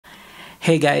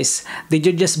Hey guys, did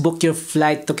you just book your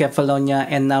flight to Kefalonia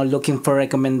and now looking for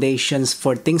recommendations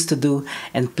for things to do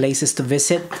and places to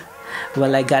visit?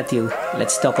 Well, I got you.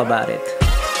 Let's talk about it.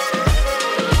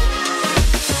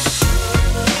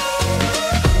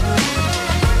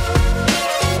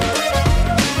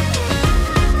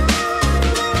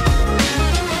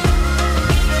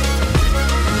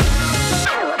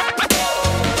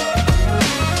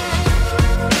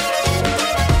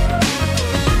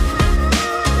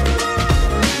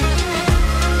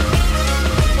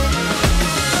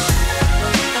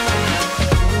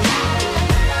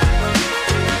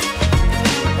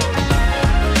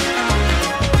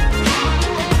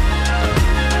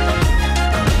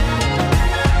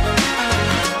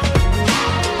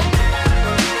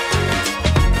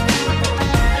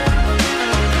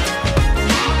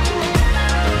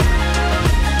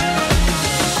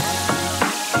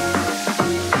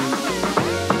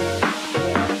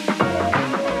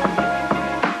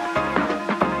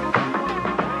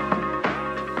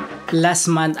 Last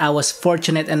month, I was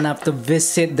fortunate enough to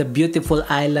visit the beautiful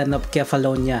island of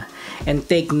Kefalonia. And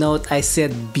take note, I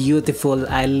said beautiful.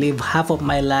 I live half of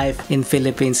my life in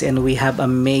Philippines and we have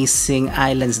amazing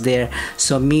islands there.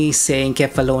 So me saying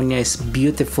Kefalonia is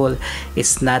beautiful,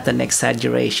 it's not an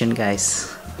exaggeration, guys.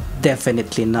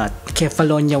 Definitely not.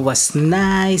 Kefalonia was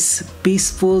nice,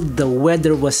 peaceful, the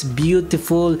weather was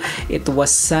beautiful, it was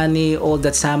sunny all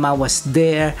the time I was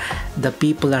there. The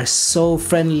people are so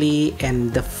friendly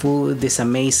and the food is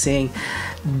amazing.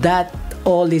 That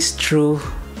all is true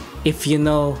if you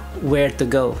know where to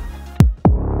go.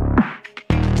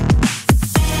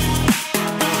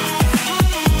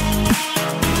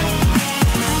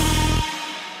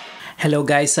 Hello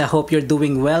guys, I hope you're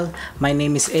doing well. My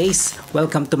name is Ace.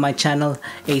 Welcome to my channel,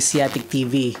 Asiatic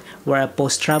TV, where I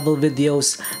post travel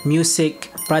videos,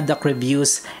 music, product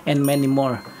reviews, and many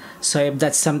more. So if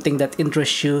that's something that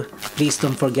interests you, please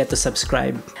don't forget to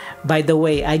subscribe. By the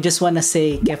way, I just want to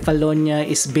say Kefalonia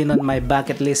has been on my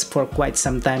bucket list for quite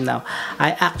some time now.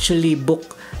 I actually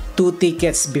booked 2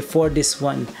 tickets before this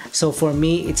one. So for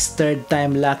me, it's third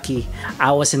time lucky.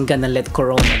 I wasn't gonna let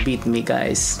Corona beat me,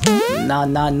 guys.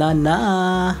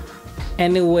 Nah.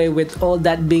 Anyway, with all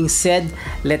that being said,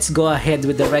 let's go ahead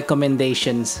with the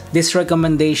recommendations. These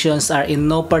recommendations are in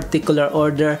no particular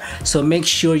order, so make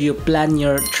sure you plan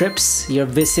your trips, your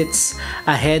visits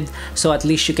ahead, so at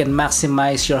least you can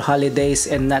maximize your holidays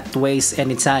and not waste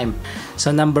any time.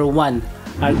 So number 1,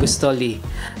 Argostoli.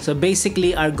 So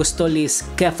basically, Argostoli is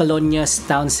Kefalonia's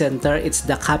town center. It's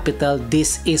the capital.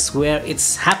 This is where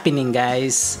it's happening,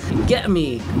 guys. Get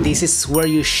me? This is where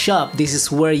you shop. This is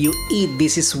where you eat.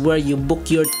 This is where you book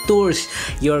your tours,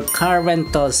 your car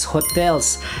rentals,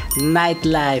 hotels,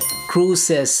 nightlife,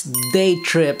 cruises, day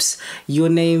trips, you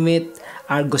name it.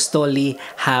 Argostoli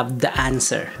have the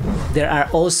answer. There are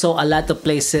also a lot of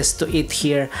places to eat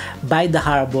here by the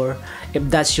harbor if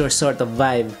that's your sort of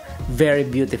vibe. Very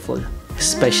beautiful,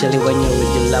 especially when you're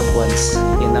with your loved ones,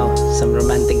 you know, some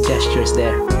romantic gestures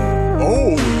there.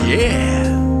 Oh yeah!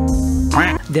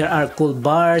 There are cool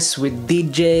bars with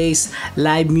DJs,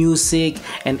 live music,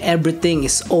 and everything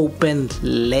is open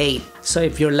late. So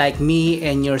if you're like me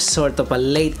and you're sort of a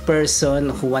late person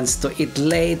who wants to eat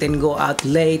late and go out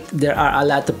late, there are a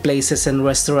lot of places and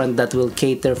restaurants that will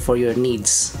cater for your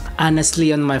needs.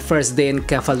 Honestly, on my first day in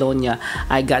Kefalonia,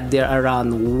 I got there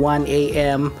around 1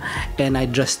 a.m. and I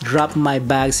just dropped my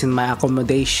bags in my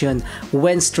accommodation,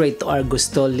 went straight to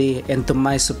Argostoli, and to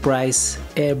my surprise,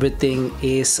 everything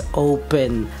is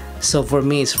open. So for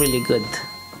me, it's really good.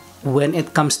 When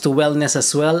it comes to wellness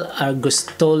as well,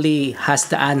 Argostoli has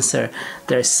the answer.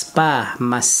 There's spa,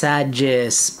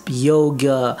 massages,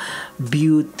 yoga,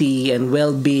 beauty, and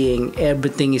well-being.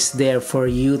 Everything is there for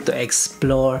you to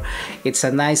explore. It's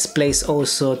a nice place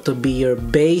also to be your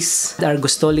base.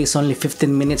 Argostoli is only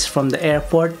 15 minutes from the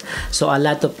airport, so a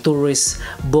lot of tourists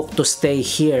book to stay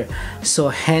here. So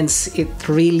hence, it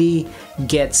really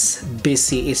gets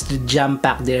busy. It's the jam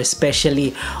pack there,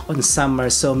 especially on summer.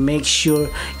 So make sure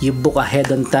you book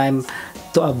ahead on time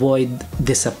to avoid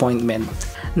disappointment.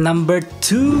 Number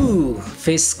 2,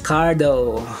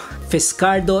 Fiscardo.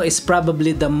 Fiscardo is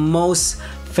probably the most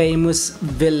famous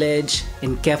village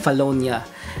in Kefalonia.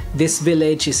 This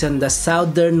village is on the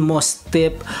southernmost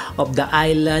tip of the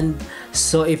island.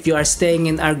 So if you are staying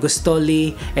in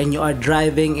Argostoli and you are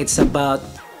driving, it's about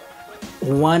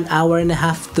 1.5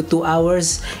 hours to 2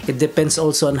 hours. It depends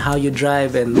also on how you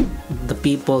drive and the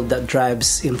people that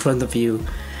drives in front of you,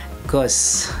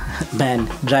 because man,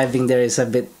 driving there is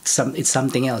it's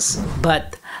something else.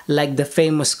 But like the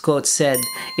famous quote said,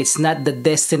 it's not the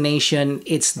destination,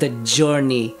 it's the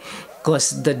journey,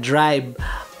 because the drive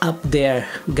up there,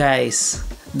 guys.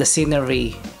 The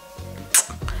scenery,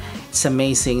 it's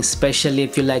amazing, especially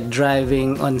if you like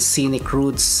driving on scenic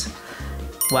routes.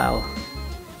 Wow,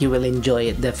 you will enjoy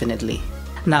it definitely.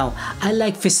 Now, I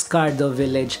like Fiscardo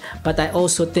village, but I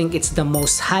also think it's the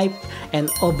most hyped and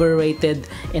overrated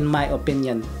in my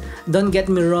opinion. Don't get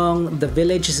me wrong, the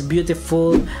village is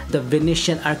beautiful, the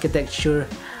Venetian architecture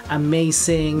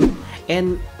amazing,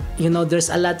 and you know, there's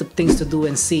a lot of things to do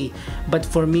and see, but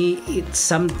for me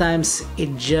sometimes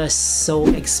it just so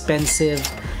expensive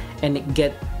and it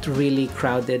get really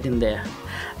crowded in there.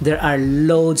 There are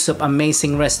loads of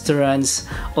amazing restaurants,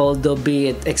 although be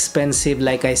it expensive.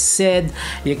 Like I said,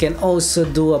 you can also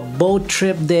do a boat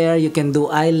trip there, you can do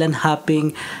island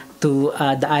hopping to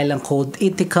the island called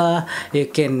Ithaca, you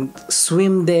can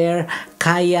swim there,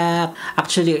 kayak.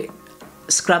 Actually,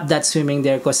 scrap that swimming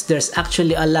there because there's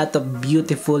actually a lot of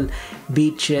beautiful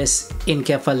beaches in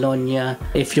Kefalonia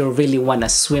if you really wanna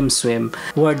swim.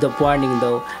 Word of warning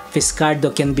though,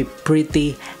 Fiscardo can be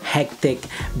pretty hectic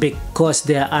because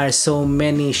there are so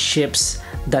many ships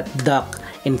that dock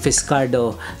in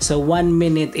Fiscardo. So 1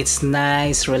 minute it's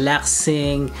nice,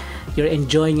 relaxing, you're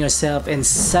enjoying yourself, and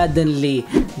suddenly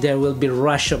there will be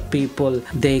rush of people.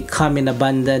 They come in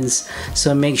abundance,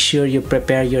 so make sure you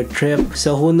prepare your trip.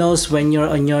 So who knows, when you're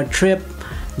on your trip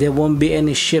there won't be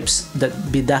any ships that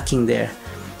be docking there.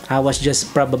 I was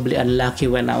just probably unlucky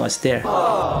when I was there.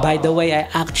 By the way, I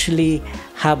actually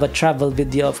have a travel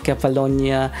video of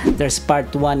Kefalonia. There's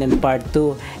part 1 and part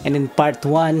 2, and in part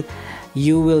 1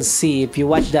 you will see, if you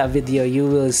watch that video, you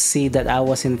will see that I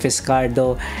was in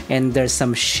Fiscardo and there's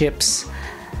some ships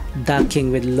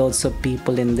docking with loads of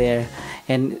people in there.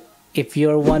 And if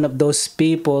you're one of those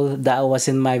people that was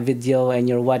in my video and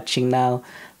you're watching now,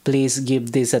 please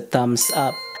give this a thumbs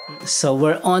up. So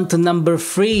we're on to number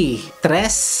 3.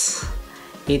 Tres.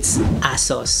 It's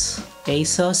Assos.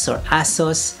 ASOS or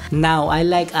Assos. Now, I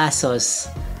like Assos.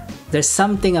 There's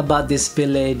something about this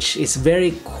village. It's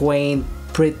very quaint,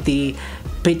 pretty,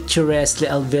 picturesque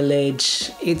little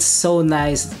village. It's so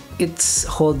nice. It's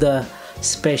hold a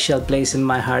special place in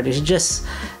my heart. It's just,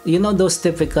 you know, those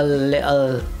typical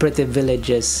little pretty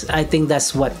villages. I think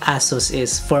that's what Assos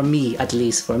is, for me, at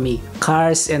least for me.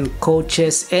 Cars and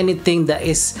coaches, anything that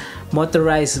is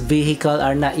motorized vehicle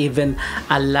are not even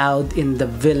allowed in the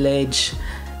village.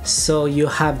 So you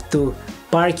have to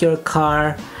park your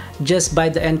car just by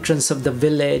the entrance of the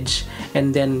village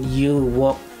and then you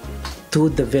walk to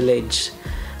the village,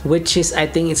 which is, I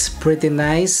think it's pretty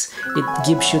nice. It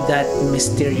gives you that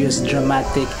mysterious,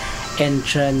 dramatic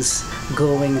entrance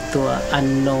going to an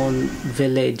unknown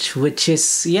village, which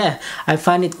is, yeah, I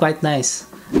find it quite nice.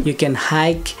 You can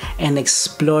hike and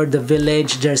explore the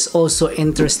village. There's also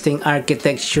interesting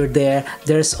architecture there.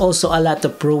 There's also a lot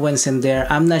of ruins in there.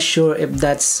 I'm not sure if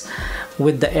that's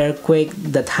with the earthquake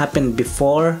that happened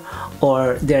before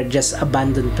or they're just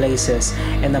abandoned places,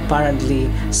 and apparently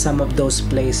some of those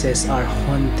places are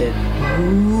haunted.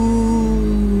 Ooh.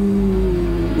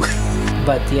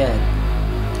 But yeah,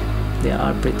 they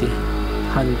are pretty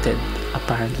haunted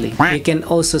apparently. You can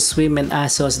also swim in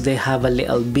Assos. They have a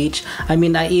little beach. I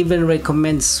mean, I even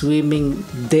recommend swimming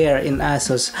there in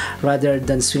Assos rather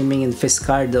than swimming in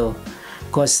Fiscardo,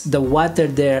 because the water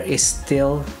there is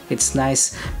still, it's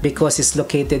nice because it's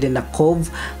located in a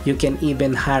cove. You can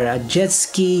even hire a jet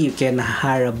ski, you can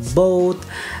hire a boat.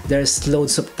 There's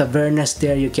loads of tavernas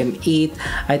there you can eat.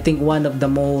 I think one of the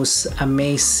most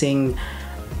amazing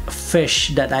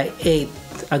fish that I ate,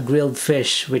 a grilled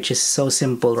fish, which is so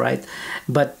simple, right?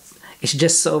 But it's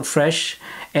just so fresh,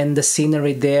 and the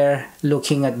scenery there,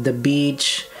 looking at the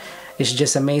beach, is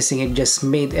just amazing. It just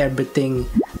made everything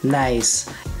nice.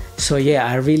 So yeah,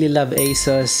 I really love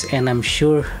ASOS, and I'm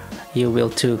sure you will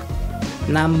too.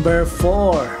 Number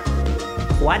 4,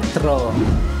 Cuatro,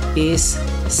 is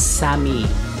Sami.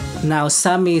 Now,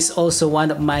 Sami is also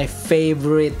one of my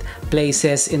favorite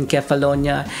places in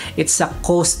Kefalonia. It's a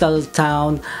coastal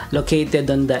town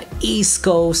located on the east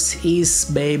coast,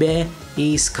 east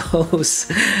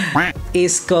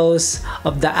coast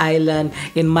of the island.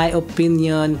 In my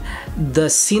opinion, the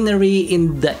scenery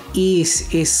in the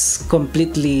east is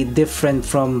completely different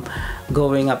from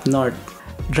going up north.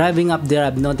 Driving up there,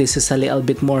 I've noticed it's a little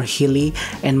bit more hilly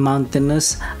and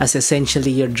mountainous, as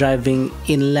essentially you're driving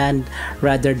inland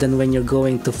rather than when you're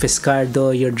going to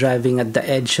Fiscardo, you're driving at the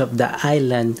edge of the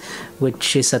island,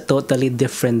 which is a totally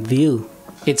different view.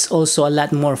 It's also a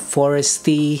lot more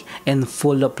foresty and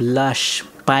full of lush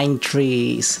pine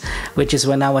trees, which is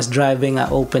when I was driving, I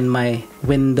opened my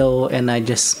window and I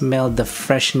just smelled the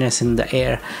freshness in the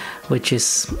air, which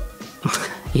is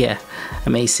yeah,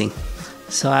 amazing.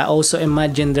 So I also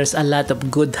imagine there's a lot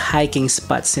of good hiking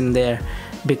spots in there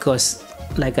because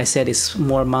like I said, it's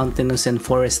more mountainous and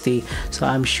foresty. So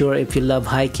I'm sure if you love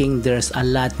hiking, there's a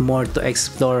lot more to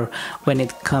explore when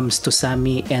it comes to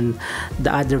Sami and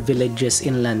the other villages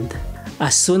inland.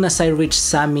 As soon as I reach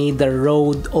Sami, the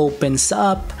road opens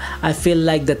up. I feel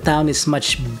like the town is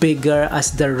much bigger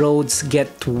as the roads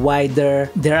get wider.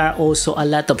 There are also a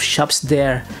lot of shops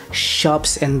there.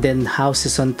 Shops and then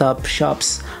houses on top.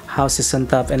 Shops, houses on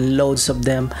top, and loads of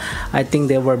them. I think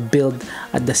they were built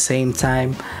at the same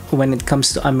time. When it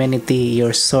comes to amenity,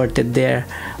 you're sorted there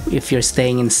if you're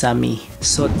staying in Sami.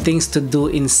 So things to do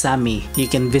in Sami. You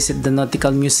can visit the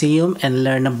Nautical Museum and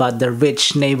learn about the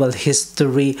rich naval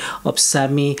history of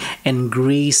Sami and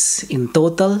Greece in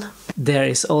total. There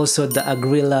is also the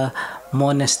Agrila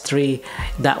Monastery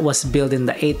that was built in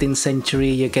the 18th century.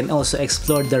 You can also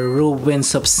explore the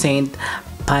ruins of Saint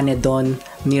Panedon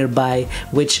nearby,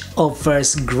 which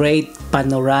offers great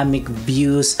panoramic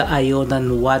views, the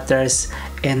Ionian waters,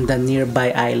 and the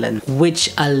nearby island,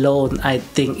 which alone I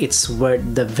think it's worth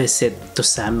the visit to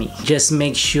Sami. Just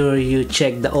make sure you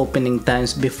check the opening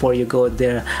times before you go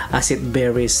there as it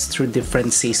varies through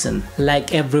different seasons.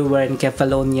 Like everywhere in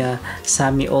Kefalonia,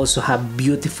 Sami also have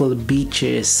beautiful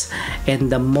beaches,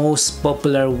 and the most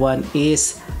popular one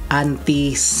is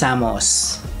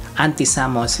Anti-Samos.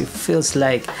 Anti-Samos, it feels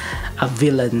like a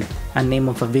villain, a name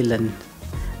of a villain.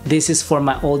 This is for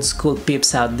my old school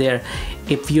peeps out there.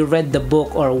 If you read the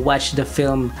book or watched the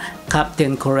film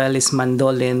Captain Corelli's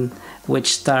Mandolin,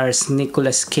 which stars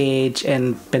Nicolas Cage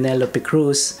and Penelope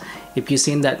Cruz, if you've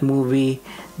seen that movie,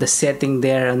 the setting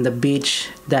there on the beach,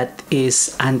 that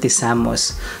is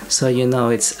Anti-Samos. So you know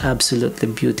it's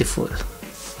absolutely beautiful.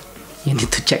 You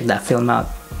need to check that film out.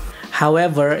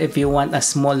 However, if you want a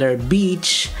smaller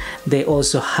beach, they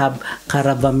also have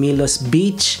Caravamilos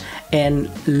Beach and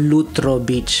Lutro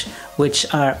Beach, which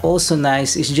are also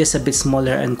nice. It's just a bit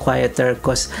smaller and quieter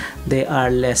because they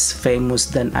are less famous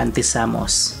than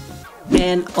Anti-Samos.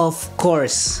 And of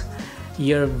course,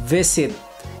 your visit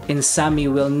in Sami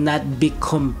will not be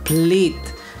complete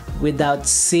without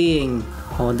seeing...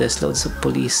 Oh, there's loads of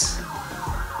police.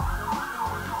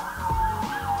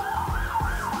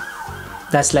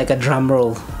 That's like a drum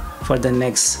roll for the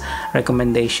next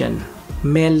recommendation.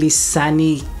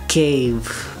 Melisani Cave.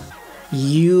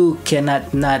 You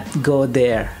cannot not go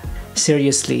there.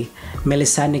 Seriously,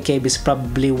 Melisani Cave is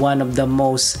probably one of the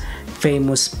most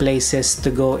famous places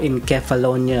to go in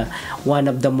Kefalonia. One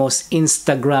of the most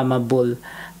Instagrammable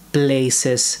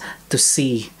places to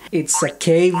see. It's a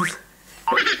cave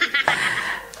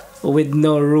with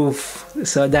no roof.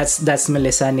 So that's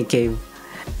Melisani Cave.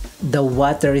 The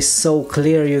water is so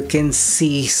clear, you can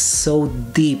see so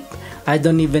deep. I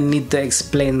don't even need to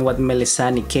explain what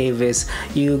Melisani Cave is.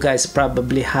 You guys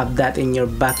probably have that in your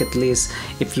bucket list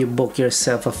if you book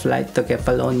yourself a flight to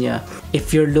Kefalonia.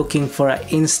 If you're looking for an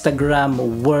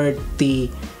Instagram worthy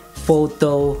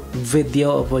photo,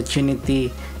 video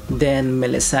opportunity, then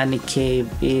Melisani Cave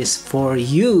is for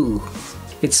you.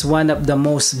 It's one of the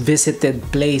most visited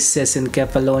places in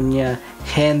Kefalonia,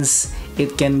 hence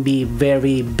it can be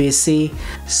very busy.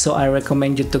 So I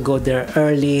recommend you to go there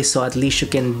early so at least you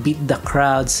can beat the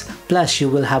crowds. Plus you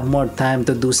will have more time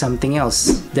to do something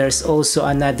else. There's also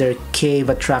another cave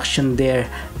attraction there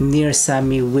near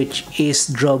Sami, which is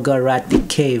Drogarati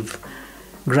Cave.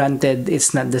 Granted,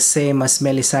 it's not the same as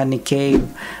Melisani Cave,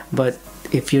 but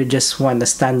if you just want a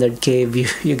standard cave,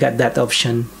 you got that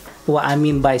option. What I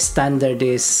mean by standard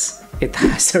is it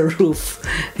has a roof.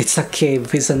 It's a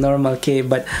cave. It's a normal cave,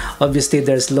 but obviously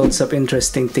there's loads of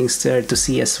interesting things there to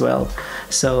see as well.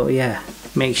 So yeah,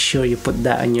 make sure you put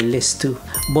that on your list too.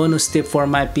 Bonus tip for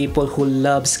my people who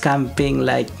loves camping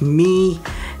like me,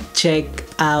 check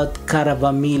out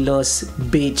Caravamilos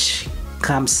Beach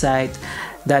campsite.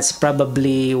 That's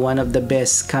probably one of the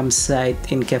best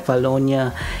campsite in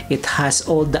Kefalonia. It has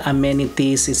all the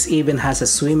amenities. It even has a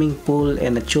swimming pool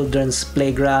and a children's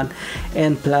playground,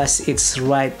 and plus it's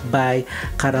right by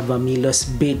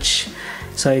Caravamilos Beach.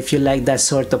 So if you like that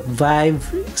sort of vibe,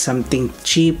 something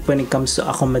cheap when it comes to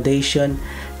accommodation,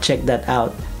 check that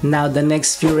out. Now the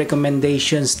next few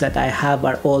recommendations that I have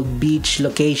are all beach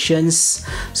locations.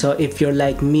 So if you're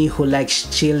like me who likes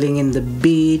chilling in the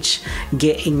beach,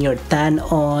 getting your tan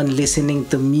on, listening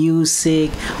to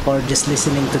music, or just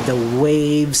listening to the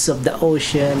waves of the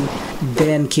ocean,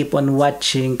 then keep on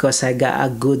watching because I got a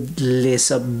good list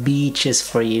of beaches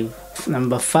for you.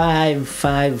 Number 5,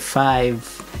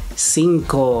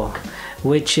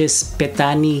 which is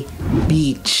Petani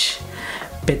Beach.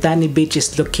 Petani Beach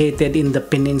is located in the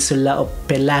peninsula of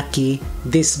Pelaki.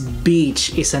 This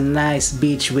beach is a nice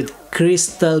beach with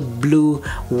crystal blue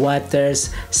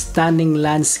waters, stunning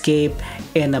landscape,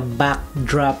 and a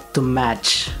backdrop to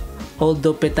match.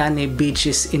 Although Petani Beach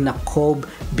is in a cove,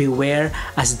 beware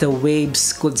as the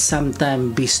waves could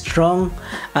sometimes be strong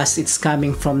as it's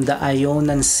coming from the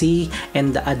Ionian Sea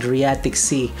and the Adriatic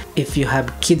Sea. If you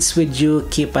have kids with you,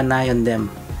 keep an eye on them.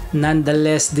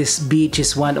 Nonetheless, this beach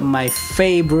is one of my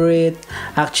favorite.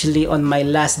 Actually, on my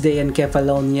last day in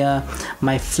Kefalonia,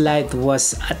 my flight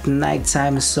was at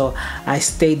nighttime, so I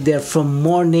stayed there from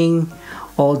morning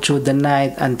all through the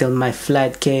night until my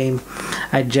flight came.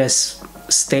 I just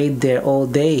stayed there all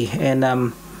day, and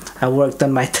I worked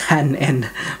on my tan and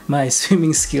my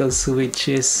swimming skills, which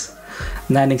is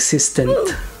non-existent.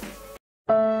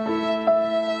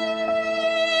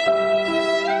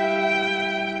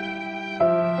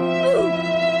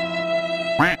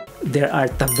 There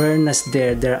are tavernas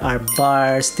there are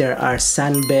bars, there are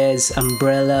sunbeds,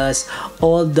 umbrellas,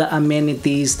 all the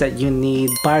amenities that you need.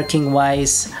 Parking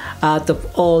wise, out of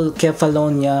all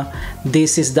Kefalonia,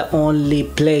 this is the only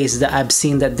place that I've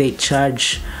seen that they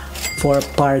charge for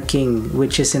parking,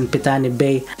 which is in Petani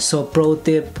Bay. So pro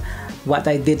tip, what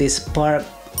I did is park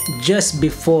just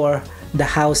before the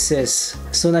houses.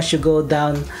 As soon as you go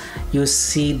down, you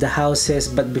see the houses,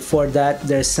 but before that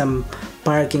there's some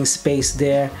parking space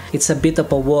there. It's a bit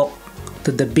of a walk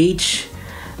to the beach,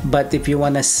 but if you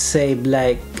want to save,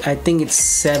 like, I think it's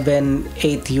 7-8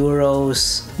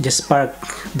 euros, just park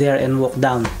there and walk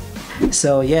down.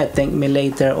 So yeah, thank me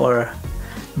later or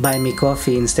buy me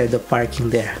coffee instead of parking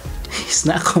there. It's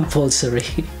not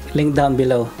compulsory. Link down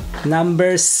below.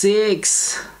 Number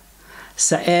 6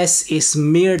 sa S is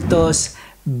Myrtos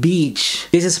Beach.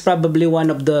 This is probably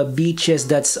one of the beaches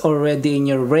that's already in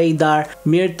your radar.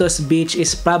 Myrtos Beach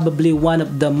is probably one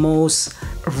of the most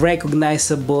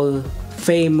recognizable,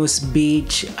 famous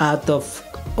beach out of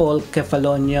all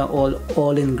Kefalonia,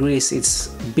 all in Greece. It's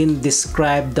been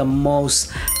described the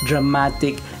most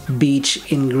dramatic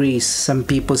beach in Greece. Some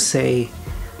people say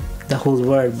the whole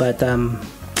world, but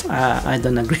I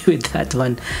don't agree with that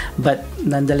one, but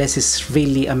nonetheless it's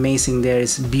really amazing there.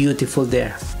 It's beautiful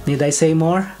there. Need I say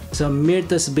more? So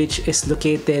Myrtos Beach is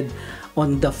located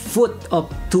on the foot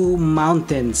of two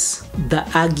mountains, the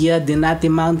Agia Dinati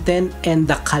Mountain and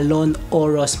the Kalon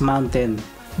Oros Mountain.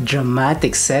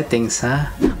 Dramatic settings, huh?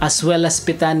 As well as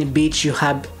Petani Beach, you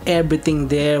have everything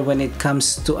there when it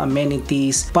comes to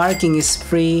amenities. Parking is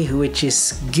free, which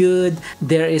is good.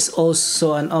 There is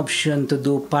also an option to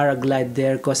do paraglide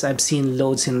there because I've seen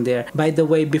loads in there. By the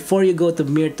way, before you go to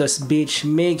Myrtos Beach,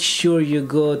 make sure you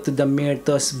go to the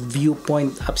Myrtos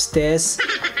viewpoint upstairs.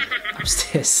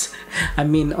 I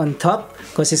mean on top,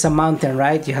 because it's a mountain,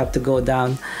 right? You have to go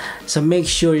down. So make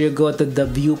sure you go to the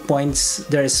viewpoints.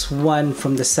 There's one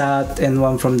from the south and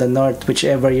one from the north.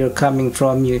 Whichever you're coming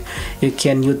from, you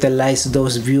can utilize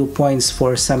those viewpoints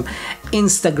for some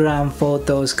Instagram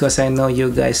photos, because I know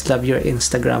you guys love your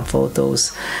Instagram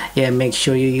photos. Yeah, make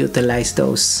sure you utilize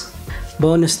those.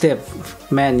 Bonus tip,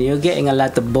 man, you're getting a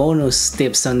lot of bonus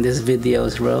tips on these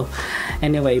videos, bro.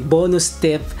 Anyway, bonus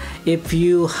tip, if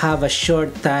you have a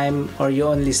short time or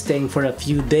you're only staying for a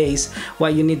few days,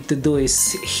 what you need to do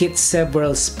is hit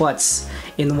several spots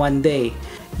in one day.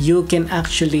 You can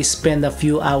actually spend a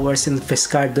few hours in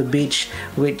Pescardo Beach,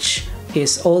 which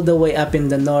is all the way up in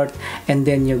the north, and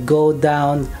then you go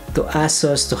down to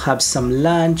Assos to have some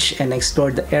lunch and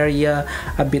explore the area,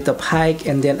 a bit of hike,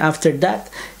 and then after that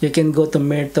you can go to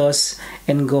Myrtos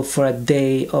and go for a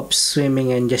day of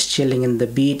swimming and just chilling in the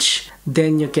beach.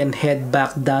 Then you can head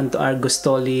back down to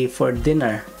Argostoli for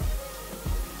dinner.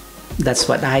 That's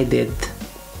what I did,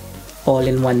 all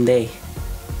in one day.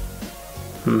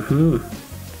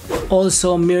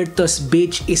 Also, Myrtos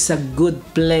Beach is a good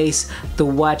place to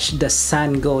watch the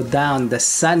sun go down, the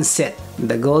sunset,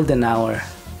 the golden hour.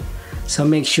 So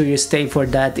make sure you stay for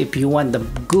that. If you want the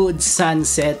good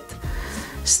sunset,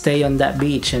 stay on that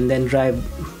beach and then drive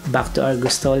back to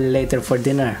Argostoli later for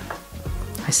dinner.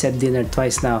 I said dinner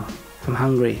twice now. I'm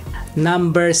hungry.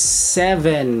 Number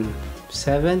 7,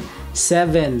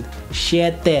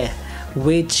 Siete,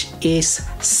 which is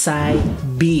Sai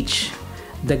Beach.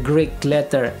 The Greek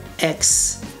letter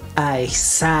X, I,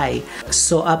 Sai.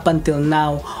 So up until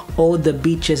now, all the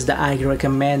beaches that I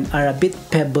recommend are a bit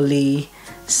pebbly,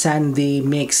 sandy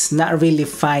mix, not really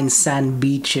fine sand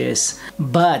beaches.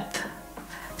 But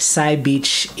Sai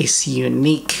Beach is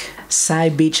unique. Sai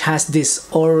Beach has this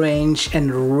orange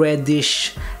and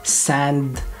reddish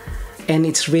sand, and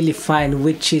it's really fine,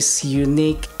 which is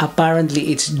unique.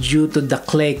 Apparently it's due to the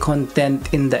clay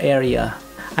content in the area.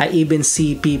 I even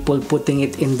see people putting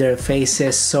it in their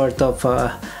faces, sort of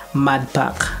a mud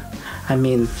pack. I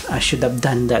mean, I should have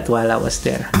done that while I was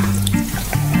there.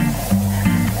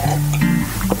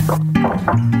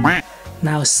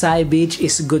 Now, Sai Beach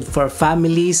is good for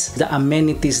families. The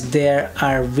amenities there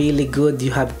are really good.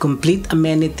 You have complete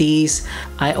amenities.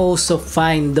 I also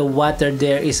find the water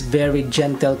there is very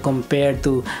gentle compared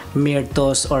to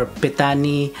Myrtos or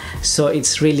Petani. So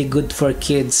it's really good for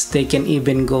kids. They can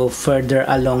even go further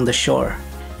along the shore.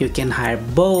 You can hire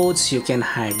boats, you can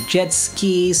hire jet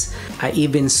skis. I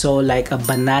even saw like a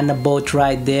banana boat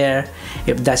ride there,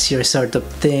 if that's your sort of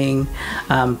thing.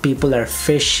 People are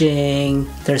fishing.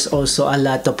 There's also a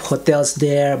lot of hotels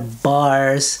there,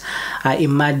 bars. I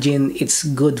imagine it's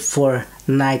good for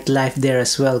nightlife there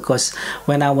as well, because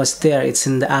when I was there, it's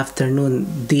in the afternoon.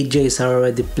 DJs are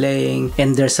already playing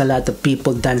and there's a lot of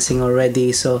people dancing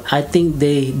already, so I think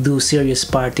they do serious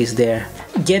parties there.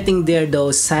 Getting there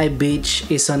though, Sai Beach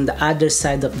is on the other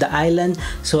side of the island,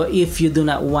 so if you do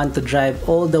not want to drive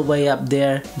all the way up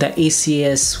there, the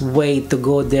easiest way to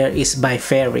go there is by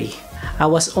ferry. I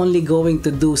was only going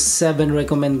to do 7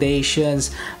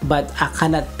 recommendations, but I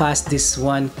cannot pass this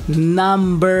one.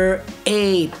 Number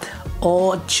 8.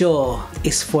 Ocho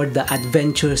is for the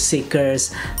adventure seekers,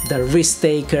 the risk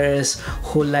takers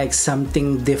who like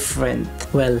something different.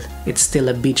 Well, it's still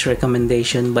a beach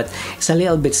recommendation, but it's a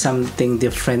little bit something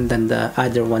different than the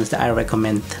other ones that I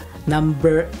recommend.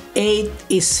 Number 8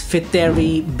 is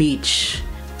Fiteri Beach.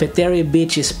 Fiteri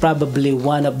Beach is probably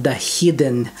one of the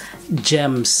hidden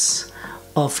gems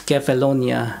of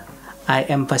Kefalonia. I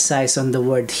emphasize on the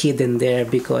word hidden there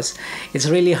because it's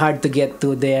really hard to get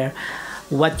to there.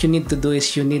 What you need to do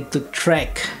is you need to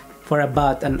trek for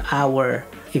about an hour.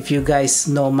 If you guys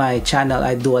know my channel,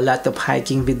 I do a lot of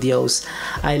hiking videos.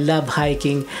 I love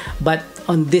hiking, but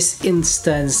on this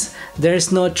instance,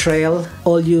 there's no trail.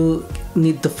 All you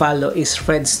need to follow is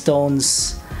red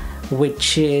stones,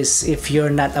 which is, if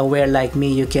you're not aware like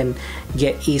me, you can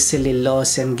get easily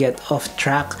lost and get off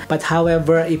track. But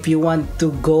however, if you want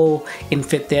to go in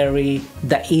Fiteri,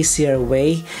 the easier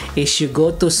way is you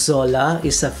go to Sola.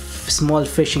 It's a small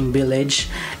fishing village,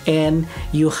 and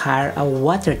you hire a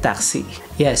water taxi.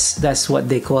 Yes, that's what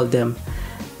they call them.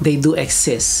 They do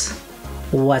exist,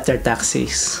 water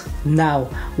taxis. Now,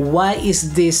 why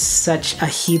is this such a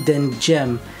hidden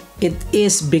gem? It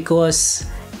is because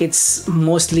it's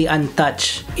mostly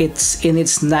untouched. It's in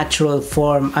its natural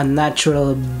form, a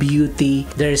natural beauty.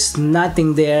 There's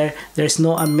nothing there. There's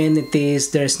no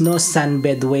amenities. There's no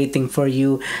sunbed waiting for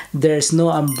you. There's no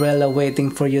umbrella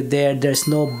waiting for you there. There's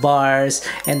no bars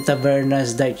and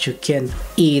tavernas that you can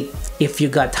eat if you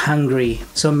got hungry.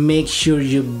 So make sure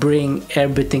you bring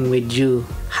everything with you.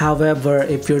 However,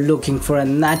 if you're looking for a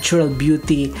natural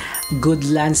beauty, good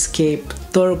landscape,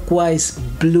 turquoise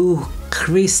blue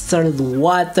crystal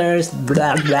waters,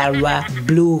 blah blah blah,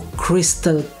 blue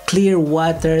crystal clear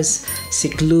waters,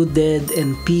 secluded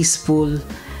and peaceful,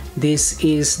 this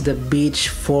is the beach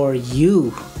for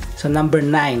you. So number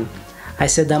 9, I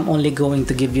said I'm only going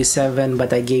to give you 7,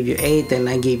 but I gave you 8 and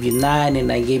I gave you 9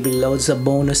 and I gave you loads of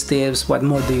bonus tips. What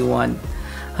more do you want?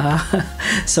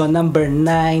 So number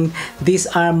 9, these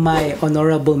are my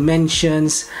honorable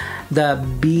mentions, the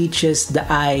beaches that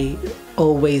I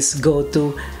always go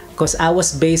to, because I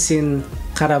was based in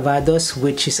Caravados,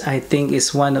 which is, I think,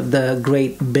 is one of the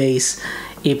great bays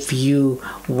if you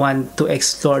want to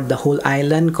explore the whole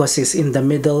island, because it's in the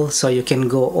middle, so you can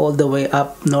go all the way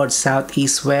up north, south,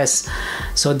 east, west.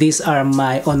 So these are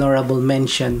my honorable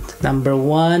mention. Number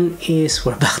 1 is,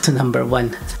 we're back to number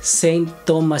 1, St.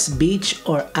 Thomas Beach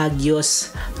or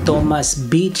Agios Thomas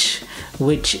Beach,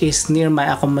 which is near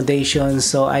my accommodation.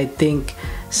 So I think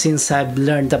since I've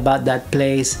learned about that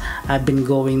place, I've been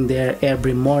going there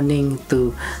every morning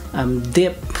to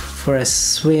dip, for a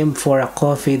swim, for a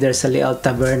coffee. There's a little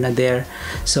taverna there,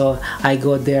 so I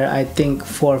go there I think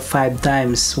 4 or 5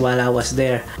 times while I was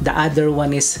there. The other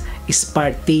one is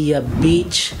Spartia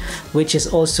Beach, which is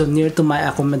also near to my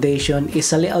accommodation.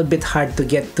 It's a little bit hard to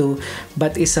get to,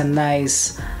 but it's a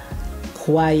nice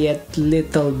quiet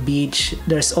little beach.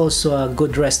 There's also a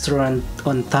good restaurant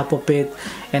on top of it,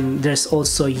 and there's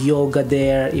also yoga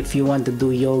there if you want to do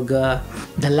yoga.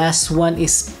 The last one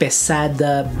is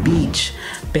Pesada Beach.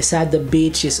 Pesada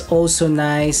Beach is also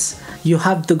nice. You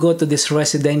have to go to this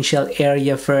residential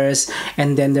area first,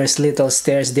 and then there's little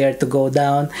stairs there to go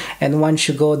down, and once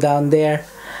you go down there,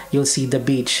 you'll see the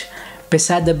beach.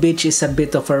 Pesada Beach is a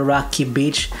bit of a rocky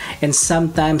beach, and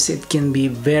sometimes it can be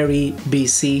very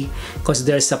busy because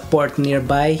there's a port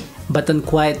nearby. But on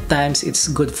quiet times, it's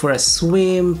good for a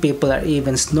swim. People are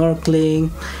even snorkeling.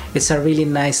 It's a really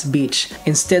nice beach.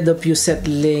 Instead of you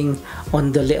settling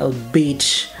on the little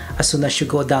beach, as soon as you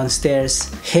go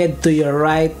downstairs, head to your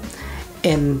right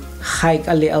and hike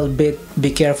a little bit.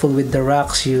 Be careful with the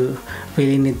rocks. You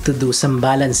really need to do some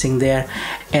balancing there.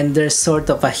 And there's sort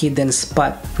of a hidden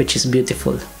spot which is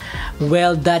beautiful.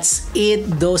 Well, that's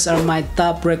it. Those are my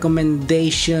top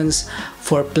recommendations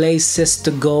for places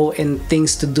to go and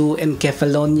things to do in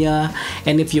Kefalonia.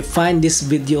 And if you find this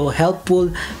video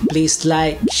helpful, please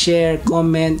like, share,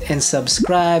 comment, and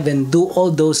subscribe, and do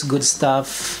all those good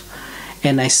stuff.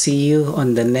 And I see you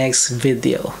on the next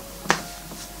video.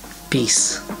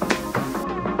 Peace.